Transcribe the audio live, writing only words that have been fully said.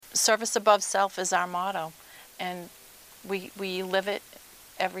service above self is our motto, and we live it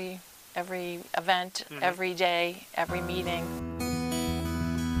every event, every day, every meeting.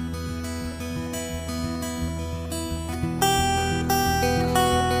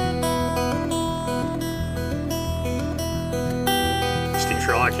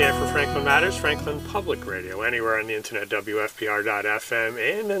 Sherlock here for Franklin Matters, Franklin Public Radio, anywhere on the internet,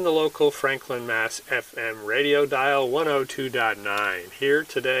 WFPR.FM, and in the local Franklin, Mass. FM radio dial 102.9. Here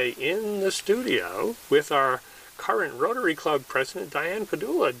today in the studio with our current Rotary Club President, Diane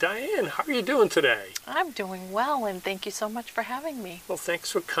Padula. Diane, how are you doing today? I'm doing well, and thank you so much for having me. Well,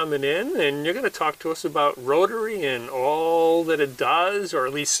 thanks for coming in, and you're going to talk to us about Rotary and all that it does, or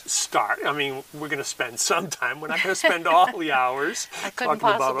at least start. I mean, we're going to spend some time. We're not going to spend all the hours. I couldn't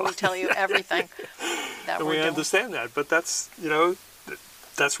possibly tell you everything that we're doing. We understand that, but that's,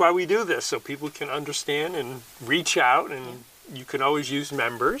 that's why we do this, so people can understand and reach out, and you can always use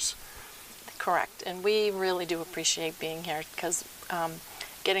members. Correct, and we really do appreciate being here because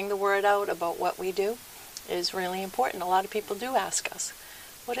getting the word out about what we do is really important. A lot of people do ask us,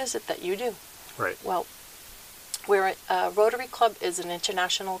 what is it that you do? Right. Well, Rotary Club is an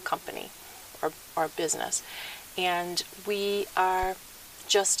international company or business, and we are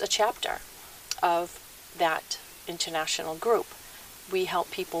just a chapter of that international group. We help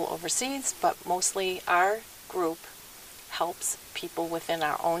people overseas, but mostly our group helps people within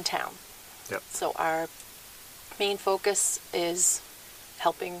our own town. Yep. So our main focus is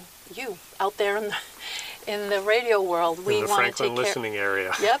helping you out there in the radio world. We want to take Franklin listening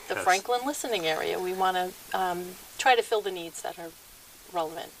area. Yep, the Franklin listening area. We want to try to fill the needs that are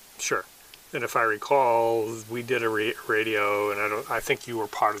relevant. Sure. And if I recall, we did a radio, and I think you were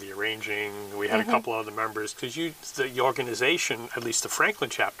part of the arranging. We had a couple other members, because the organization, at least the Franklin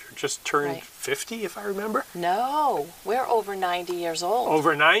chapter, just turned 50, if I remember. No, we're over 90 years old.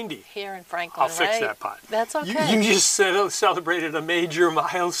 Over 90? Here in Franklin, I'll fix that part. That's okay. You just celebrated a major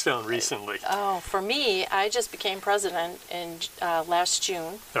milestone recently. Oh, for me, I just became president in last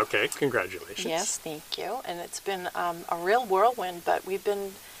June. Okay, congratulations. Yes, thank you. And it's been a real whirlwind, but we've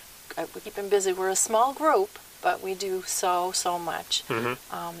been busy. We're a small group, but we do so much.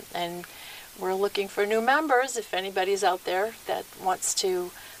 And we're looking for new members. If anybody's out there that wants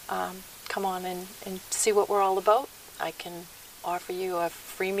to come on and see what we're all about, I can offer you a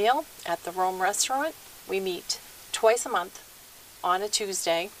free meal at the Rome restaurant. We meet twice a month on a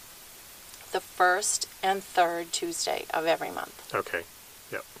Tuesday, the first and third Tuesday of every month. Okay.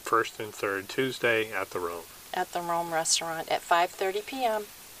 Yep. First and third Tuesday at the Rome. At the Rome restaurant at 5:30 p.m.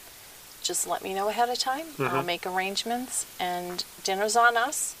 Just let me know ahead of time. I'll make arrangements, and dinner's on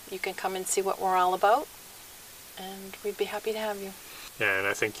us. You can come and see what we're all about, and we'd be happy to have you. Yeah, and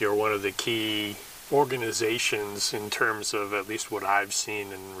I think you're one of the key organizations in terms of at least what I've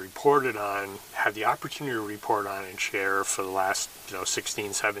seen and reported on, had the opportunity to report on and share for the last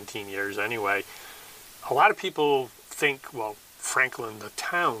 16, 17 years anyway. A lot of people think, well, Franklin, the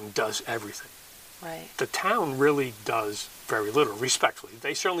town, does everything. Right. The town really does very little, respectfully.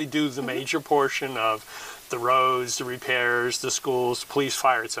 They certainly do the major portion of the roads, the repairs, the schools, police,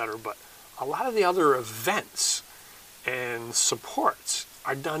 fire, etc. But a lot of the other events and supports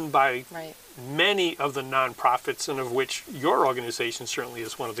are done by many of the nonprofits, and of which your organization certainly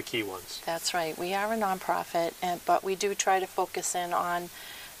is one of the key ones. That's right. We are a nonprofit, but we do try to focus in on,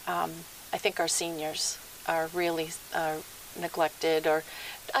 I think our seniors are really neglected, or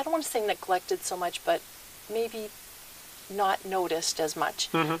I don't want to say neglected so much, but maybe not noticed as much.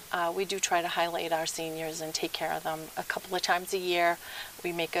 We do try to highlight our seniors and take care of them a couple of times a year.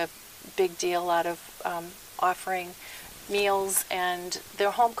 We make a big deal out of offering meals, and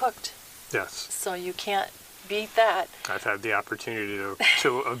they're home cooked. Yes. So you can't beat that. I've had the opportunity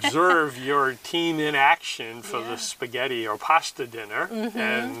to observe your team in action for the spaghetti or pasta dinner,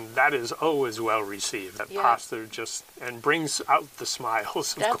 and that is always well received. That pasta and brings out the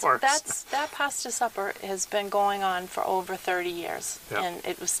smiles, of course. That pasta supper has been going on for over 30 years, and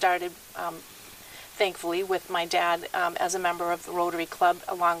it was started, thankfully, with my dad as a member of the Rotary Club,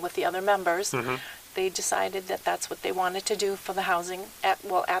 along with the other members. They decided that that's what they wanted to do for the housing, at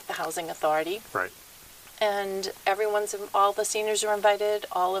the Housing Authority. Right. And all the seniors are invited,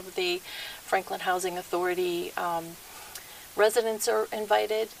 all of the Franklin Housing Authority residents are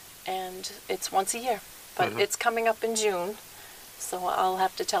invited, and it's once a year. But it's coming up in June, so I'll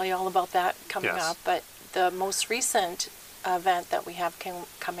have to tell you all about that coming up. But the most recent event that we have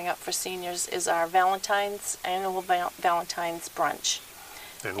coming up for seniors is our annual Valentine's brunch.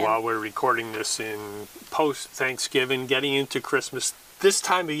 And while we're recording this in post-Thanksgiving, getting into Christmas this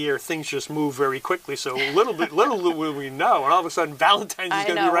time of year, things just move very quickly. So little will we know, and all of a sudden Valentine's is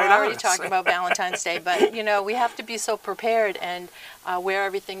going to be right we're on already us. talking about Valentine's Day, but we have to be so prepared, and where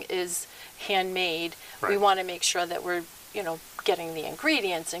everything is handmade, we want to make sure that we're getting the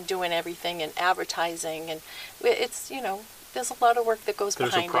ingredients and doing everything and advertising, and it's there's a lot of work that goes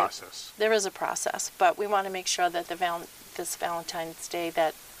behind it. There's a process. There is a process, but we want to make sure that this Valentine's Day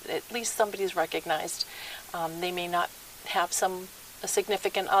that at least somebody's recognized. They may not have a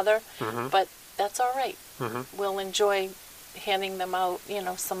significant other, but that's all right. We'll enjoy handing them out,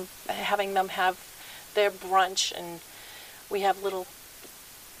 having them have their brunch, and we have little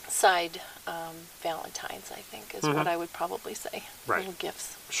side Valentines, I think, is what I would probably say. Right. Little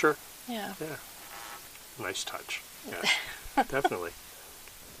gifts. Sure. Yeah. Yeah. Nice touch. Yeah, definitely.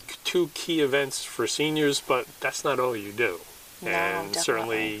 2 key events for seniors, but that's not all you do. No, and definitely.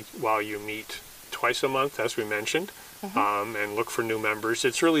 certainly while you meet twice a month, as we mentioned, and look for new members,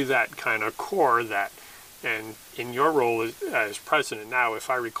 it's really that kind of core that, and in your role as president now, if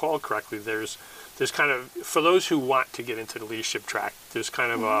I recall correctly, there's kind of, for those who want to get into the leadership track, there's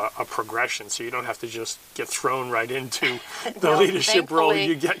kind of a progression, so you don't have to just get thrown right into the leadership role.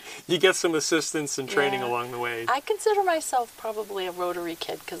 You get some assistance and training along the way. I consider myself probably a Rotary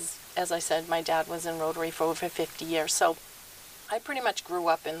kid because, as I said, my dad was in Rotary for over 50 years, so I pretty much grew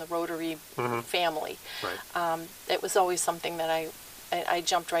up in the Rotary family. Right. It was always something that I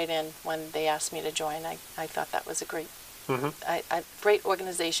jumped right in when they asked me to join. I thought that was a great great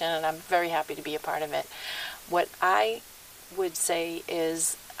organization, and I'm very happy to be a part of it. What I would say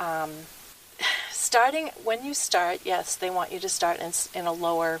is when you start, yes, they want you to start in a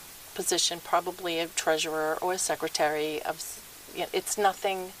lower position, probably a treasurer or a secretary. It's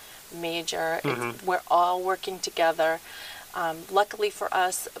nothing major. We're all working together. Luckily for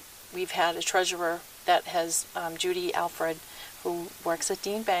us, we've had a treasurer that has Judy Alfred, who works at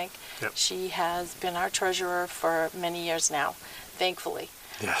Dean Bank. Yep. She has been our treasurer for many years now, thankfully.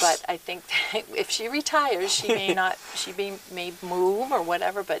 Yes. But I think that if she retires, she may not, may move or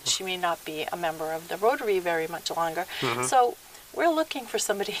whatever, but she may not be a member of the Rotary very much longer. So we're looking for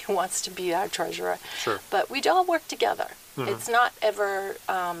somebody who wants to be our treasurer. Sure. But we all work together. It's not ever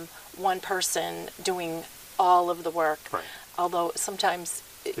one person doing all of the work. Right. Although sometimes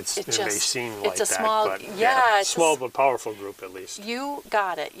it may seem like it's a small, that, but it's small but powerful group at least. You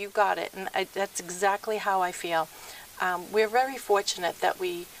got it, and that's exactly how I feel. We're very fortunate that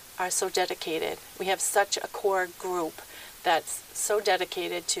we are so dedicated. We have such a core group that's so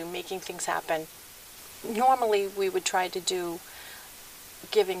dedicated to making things happen. Normally, we would try to do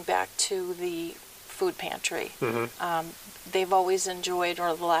giving back to the food pantry. They've always enjoyed, or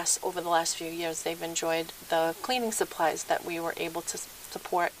over the last few years, they've enjoyed the cleaning supplies that we were able to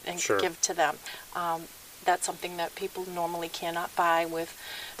support and give to them. That's something that people normally cannot buy with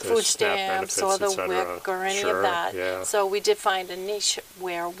food stamps or the WIC or any of that. Yeah. So we did find a niche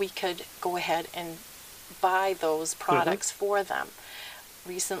where we could go ahead and buy those products for them.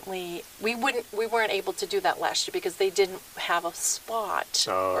 Recently, we weren't able to do that last year because they didn't have a spot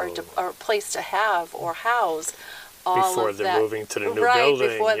or a place to have or house all before of they're that. Moving to the new right, building.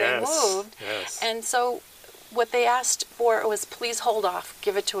 Before they moved. Yes. And so what they asked for was, please hold off,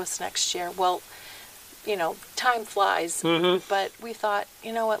 give it to us next year. Well, time flies, but we thought,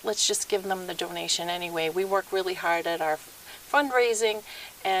 you know what, let's just give them the donation anyway. We work really hard at our fundraising,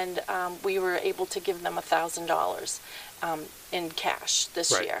 and we were able to give them $1,000 in cash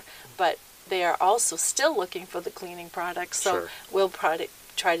this year. But they are also still looking for the cleaning products, so we'll try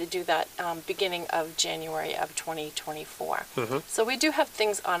to do that beginning of January of 2024. So we do have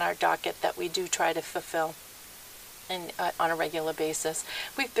things on our docket that we do try to fulfill on a regular basis.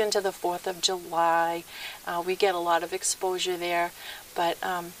 We've been to the 4th of July. We get a lot of exposure there, but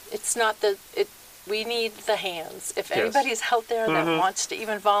it's not we need the hands. If anybody's out there that wants to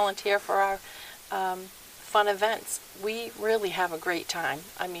even volunteer for our fun events, we really have a great time.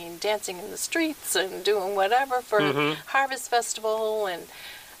 I mean, dancing in the streets and doing whatever for Harvest Festival and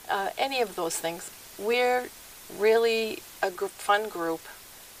any of those things. We're really a fun group.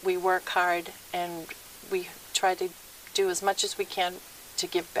 We work hard, and we try to do as much as we can to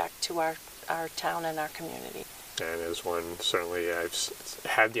give back to our town and our community. And as one, certainly I've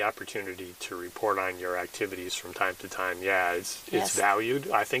had the opportunity to report on your activities from time to time. Yeah, it's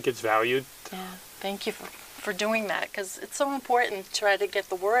valued. I think it's valued. Yeah, thank you for doing that, because it's so important to try to get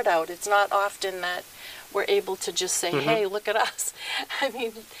the word out. It's not often that we're able to just say, hey, look at us. I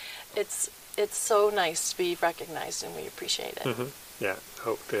mean, it's so nice to be recognized, and we appreciate it. Yeah,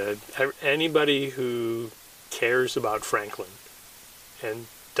 hope anybody who cares about Franklin and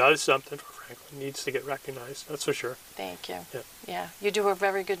does something for Franklin needs to get recognized. That's for sure. Thank you. Yeah. Yeah, you do a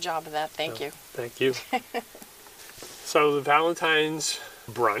very good job of that. Thank you. Thank you. So the Valentine's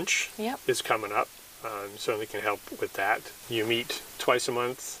brunch Yep. is coming up. Certainly can help with that. You meet twice a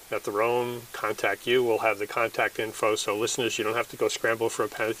month at the Rome. Contact you. We'll have the contact info. So listeners, you don't have to go scramble for a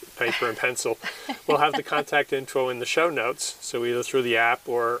paper and pencil. We'll have the contact info in the show notes. So either through the app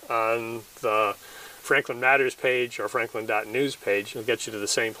or on the Franklin Matters page or franklin.news page, it'll get you to the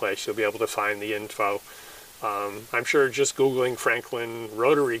same place. You'll be able to find the info. I'm sure just Googling Franklin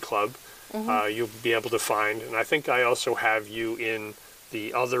Rotary Club, you'll be able to find. And I think I also have you in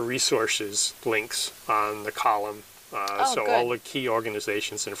the other resources links on the column. So good. all the key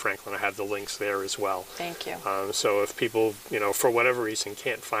organizations in Franklin, I have the links there as well. Thank you. So if people, for whatever reason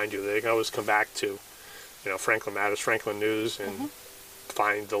can't find you, they can always come back to, Franklin Matters, Franklin News, and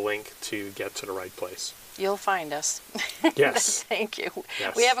find the link to get to the right place. You'll find us. Yes. Thank you.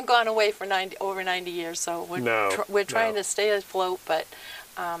 Yes. We haven't gone away for over 90 years, so we're trying to stay afloat, but,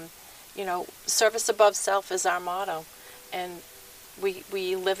 service above self is our motto, and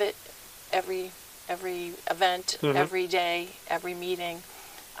we live it every event, every day, every meeting.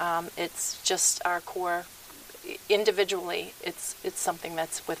 It's just our core. Individually, it's something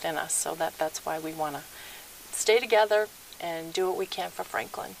that's within us, so that's why we want to stay together and do what we can for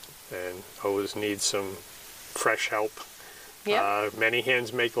Franklin. And always need some fresh help. Yeah. Many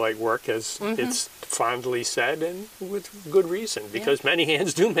hands make light work, as it's fondly said, and with good reason, because many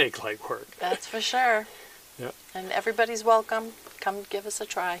hands do make light work. That's for sure. Yeah. And everybody's welcome. Come give us a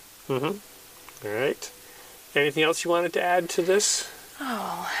try. All right. Anything else you wanted to add to this?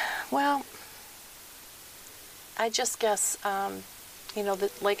 Oh, well, I just guess,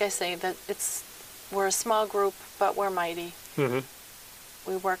 that, like I say, that we're a small group, but we're mighty.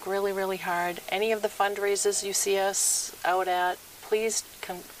 We work really, really hard. Any of the fundraisers you see us out at, please,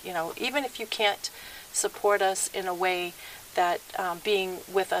 even if you can't support us in a way that being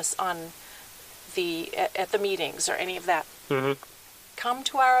with us on at the meetings or any of that, come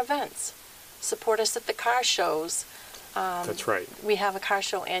to our events. Support us at the car shows. That's right. We have a car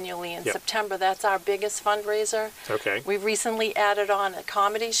show annually in September. That's our biggest fundraiser. Okay. We recently added on a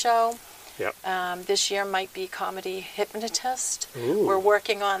comedy show. Yep. This year might be comedy hypnotist. Ooh. We're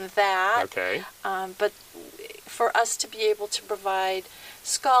working on that. Okay. But for us to be able to provide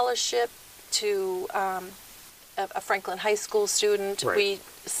scholarship to a Franklin High School student,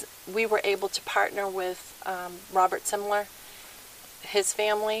 we were able to partner with Robert Simler, his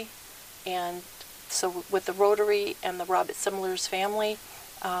family, and so with the Rotary and the Robert Simler's family,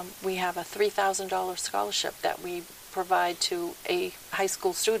 we have a $3,000 scholarship that we provide to a high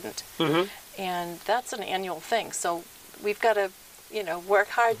school student. And that's an annual thing. So we've got to, work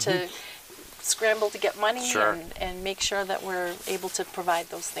hard to scramble to get money and make sure that we're able to provide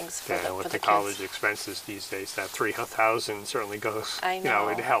those things for with the the kids. College expenses these days, that $3,000 certainly goes. I know.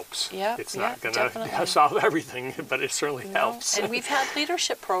 It helps. Yeah, It's not going definitely. to solve everything, but it certainly helps. And we've had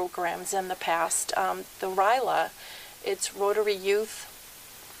leadership programs in the past. The RILA, it's Rotary Youth,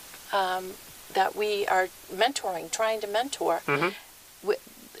 that we are trying to mentor.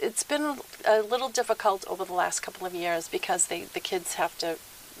 It's been a little difficult over the last couple of years because the kids have to,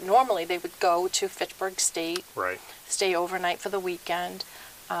 normally they would go to Fitchburg State, stay overnight for the weekend.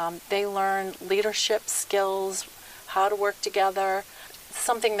 They learn leadership skills, how to work together,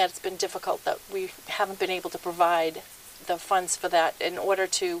 something that's been difficult that we haven't been able to provide the funds for that in order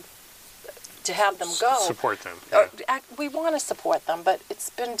to have them go. Support them. We want to support them, but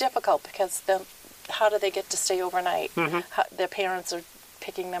it's been difficult because how do they get to stay overnight? Their parents are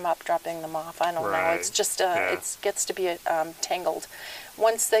picking them up, dropping them off. I don't know. It's just it gets to be tangled.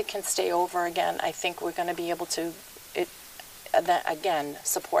 Once they can stay over again, I think we're going to be able to again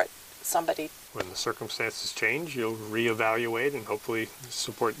support somebody. When the circumstances change, you'll reevaluate and hopefully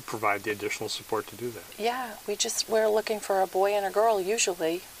provide the additional support to do that. Yeah, we're looking for a boy and a girl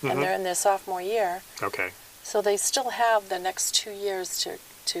usually, and they're in their sophomore year. Okay. So they still have the next 2 years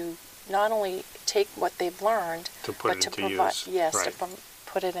to not only take what they've learned, but to provide use. Yes, to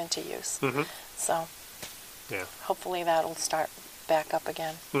put it into use. So hopefully that'll start back up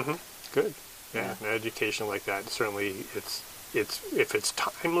again. Good. Yeah, an education like that, certainly if it's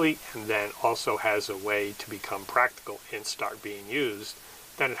timely and then also has a way to become practical and start being used,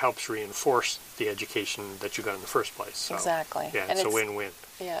 then it helps reinforce the education that you got in the first place. So, exactly. Yeah, and it's a win-win.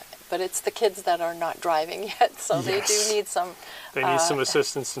 Yeah, but it's the kids that are not driving yet, so they do need some... They need some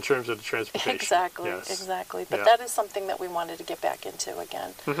assistance in terms of the transportation. Exactly. But that is something that we wanted to get back into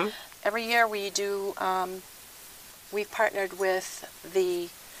again. Every year we do... we've partnered with the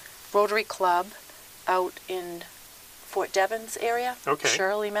Rotary Club out in Fort Devens area,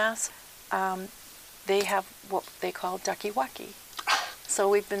 Shirley, Mass. they have what they call Ducky Wucky. So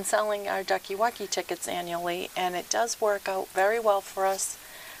we've been selling our Ducky Wucky tickets annually, and it does work out very well for us.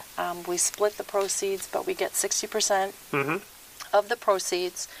 We split the proceeds, but we get 60% of the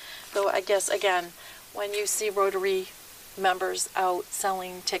proceeds. So I guess, again, when you see Rotary members out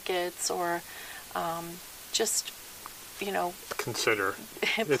selling tickets or just, you know, consider.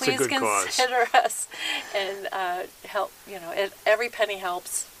 It's please a good cause. consider us and help. You know, every penny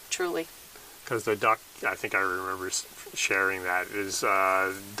helps, truly. Because the duck, I think I remember sharing that, is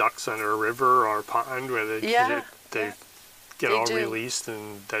ducks on a river or pond where they get all released,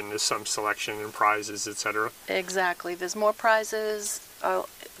 and then there's some selection and prizes, etc. Exactly. There's more prizes.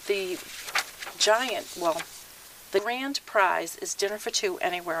 The grand prize is dinner for two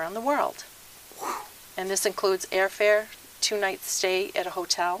anywhere in the world. And this includes airfare, 2-night stay at a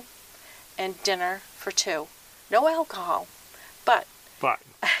hotel, and dinner for two. No alcohol, but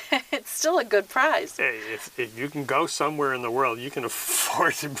it's still a good prize. Hey, if you can go somewhere in the world, you can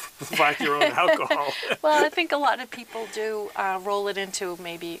afford to provide your own alcohol. Well, I think a lot of people do roll it into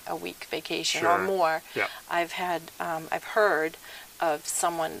maybe a week vacation or more. Yeah. I've heard of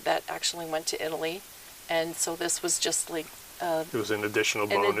someone that actually went to Italy, and so this was just like it was an additional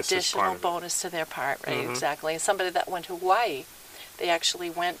bonus. An additional bonus to their part, right? Exactly. And somebody that went to Hawaii, they actually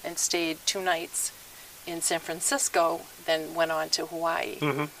went and stayed 2 nights in San Francisco, then went on to Hawaii.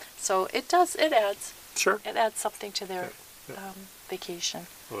 So it adds. Sure. It adds something to their vacation.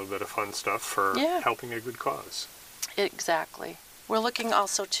 A little bit of fun stuff for helping a good cause. Exactly. We're looking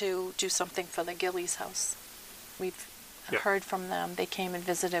also to do something for the Gillies house. We've heard from them. They came and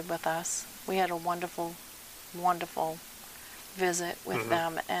visited with us. We had a wonderful, wonderful visit with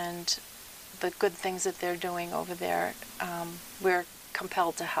them, and the good things that they're doing over there, we're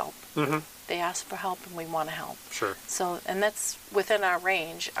compelled to help. They ask for help, and we want to help. Sure. So, and that's within our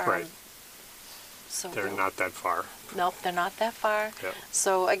range. Right. So they're not that far. Nope, they're not that far. Yep.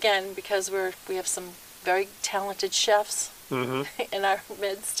 So again, because we have some very talented chefs in our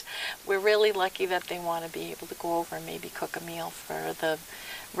midst, we're really lucky that they want to be able to go over and maybe cook a meal for the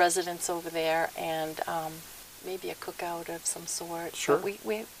residents over there, and maybe a cookout of some sort. Sure. But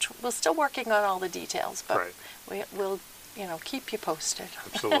we're still working on all the details, but we'll keep you posted.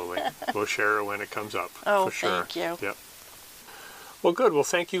 Absolutely. We'll share it when it comes up. Oh, for sure. Thank you. Yep. Well, good. Well,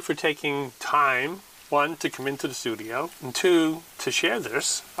 thank you for taking time, 1, to come into the studio, and 2, to share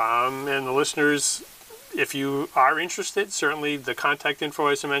this. And the listeners, if you are interested, certainly the contact info,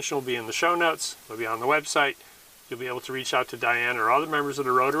 as I mentioned, will be in the show notes. It'll be on the website. You'll be able to reach out to Diane or other members of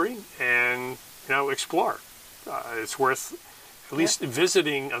the Rotary and, explore. It's worth at least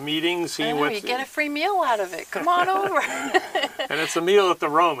visiting a meeting, seeing what... You get a free meal out of it. Come on over. And it's a meal at the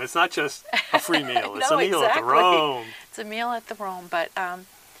Rome. It's not just a free meal. It's a meal at the Rome. It's a meal at the Rome, but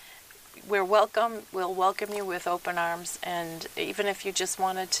we're welcome. We'll welcome you with open arms, and even if you just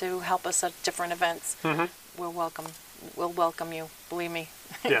wanted to help us at different events, we're welcome. We'll welcome you. Believe me.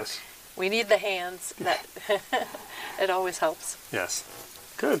 Yes. We need the hands. That it always helps. Yes.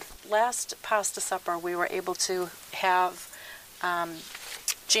 Good. Last pasta supper, we were able to have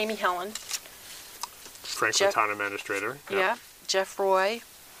Jamie Helen, Franklin Town Administrator. Yeah, Jeff Roy,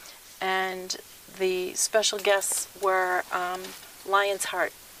 and the special guests were Lion's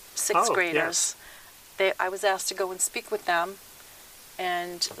Heart 6th graders. Yes. I was asked to go and speak with them,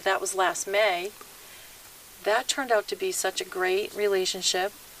 and that was last May. That turned out to be such a great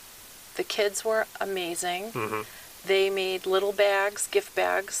relationship. The kids were amazing. They made little bags, gift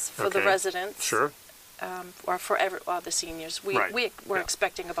bags for the residents. Sure. Or for all the seniors. We were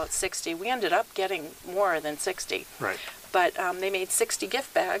expecting about 60. We ended up getting more than 60. Right. But they made 60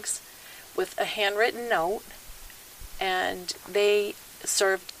 gift bags with a handwritten note, and they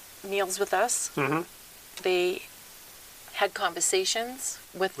served meals with us. They had conversations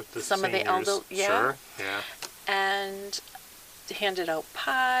with some of the elder, Sure. Yeah. And handed out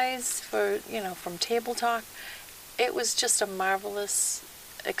pies for from table talk. It was just a marvelous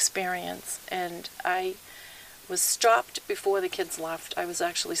experience, and I was stopped before the kids left. I was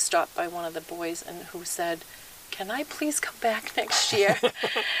actually stopped by one of the boys who said, "Can I please come back next year?"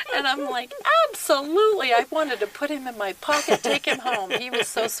 And I'm like, absolutely. I wanted to put him in my pocket, take him home. He was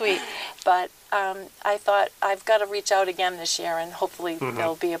so sweet. But I thought, I've got to reach out again this year, and hopefully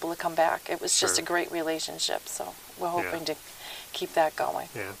they'll be able to come back. It was just a great relationship, so we're hoping to keep that going.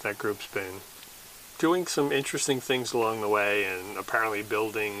 Yeah, that group's been doing some interesting things along the way, and apparently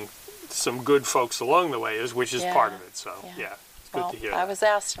building some good folks along the way, which is part of it. So, it's good to hear that. I was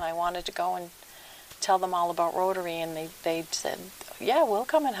asked, and I wanted to go and tell them all about Rotary, and they said, yeah, we'll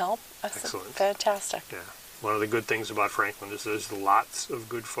come and help. I said, Excellent. Fantastic. Yeah. one of the good things about Franklin is there's lots of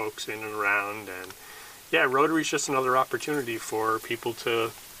good folks in and around. And yeah, Rotary is just another opportunity for people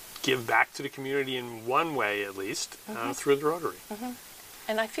to give back to the community in one way, at least, through the Rotary.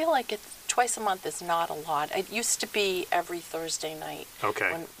 And I feel like twice a month is not a lot. It used to be every Thursday night.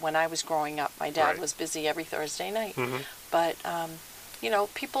 Okay. When I was growing up, my dad was busy every Thursday night. But, you know,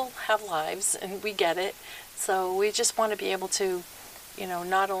 people have lives, and we get it. So we just want to be able to, you know,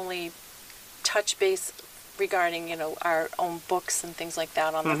 not only touch base regarding, you know, our own books and things like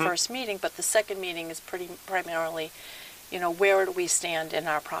that on the first meeting, but the second meeting is pretty primarily, you know, where do we stand in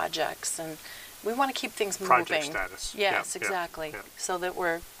our projects, and we want to keep things Project moving. status. Yes, exactly. So that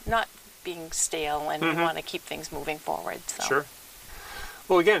we're not being stale, and we want to keep things moving forward. So. Sure.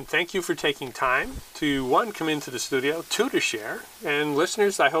 Well, again, thank you for taking time to, one, come into the studio, two, to share. And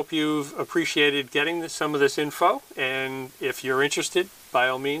listeners, I hope you've appreciated getting some of this info. And if you're interested, by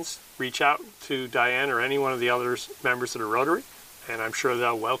all means, reach out to Diane or any one of the other members of the Rotary. And I'm sure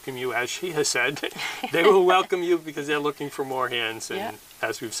they'll welcome you, as she has said. They will welcome you because they're looking for more hands. And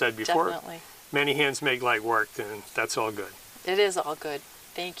as we've said before, many hands make light work, and that's all good. It is all good.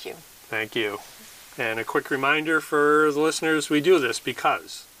 Thank you. Thank you. And a quick reminder for the listeners, we do this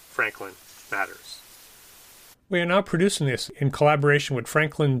because Franklin matters. We are now producing this in collaboration with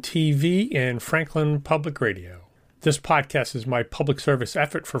Franklin TV and Franklin Public Radio. This podcast is my public service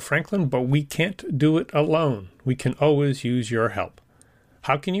effort for Franklin, but we can't do it alone. We can always use your help.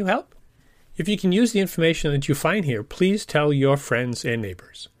 How can you help? If you can use the information that you find here, please tell your friends and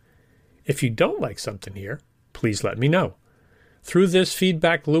neighbors. If you don't like something here, please let me know. Through this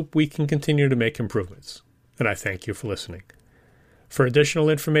feedback loop, we can continue to make improvements. And I thank you for listening. For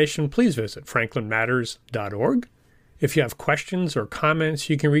additional information, please visit franklinmatters.org. If you have questions or comments,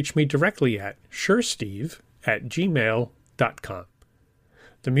 you can reach me directly at suresteve@gmail.com.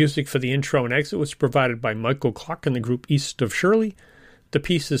 The music for the intro and exit was provided by Michael Clark and the group East of Shirley. The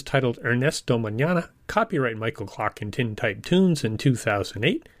piece is titled Ernesto Mañana, copyright Michael Clark and Tintype Tunes in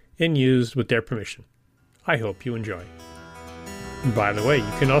 2008, and used with their permission. I hope you enjoy. And by the way,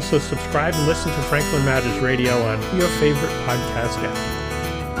 you can also subscribe and listen to Franklin Matters Radio on your favorite podcast app.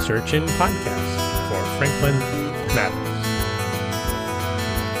 Search in podcasts for Franklin Matters.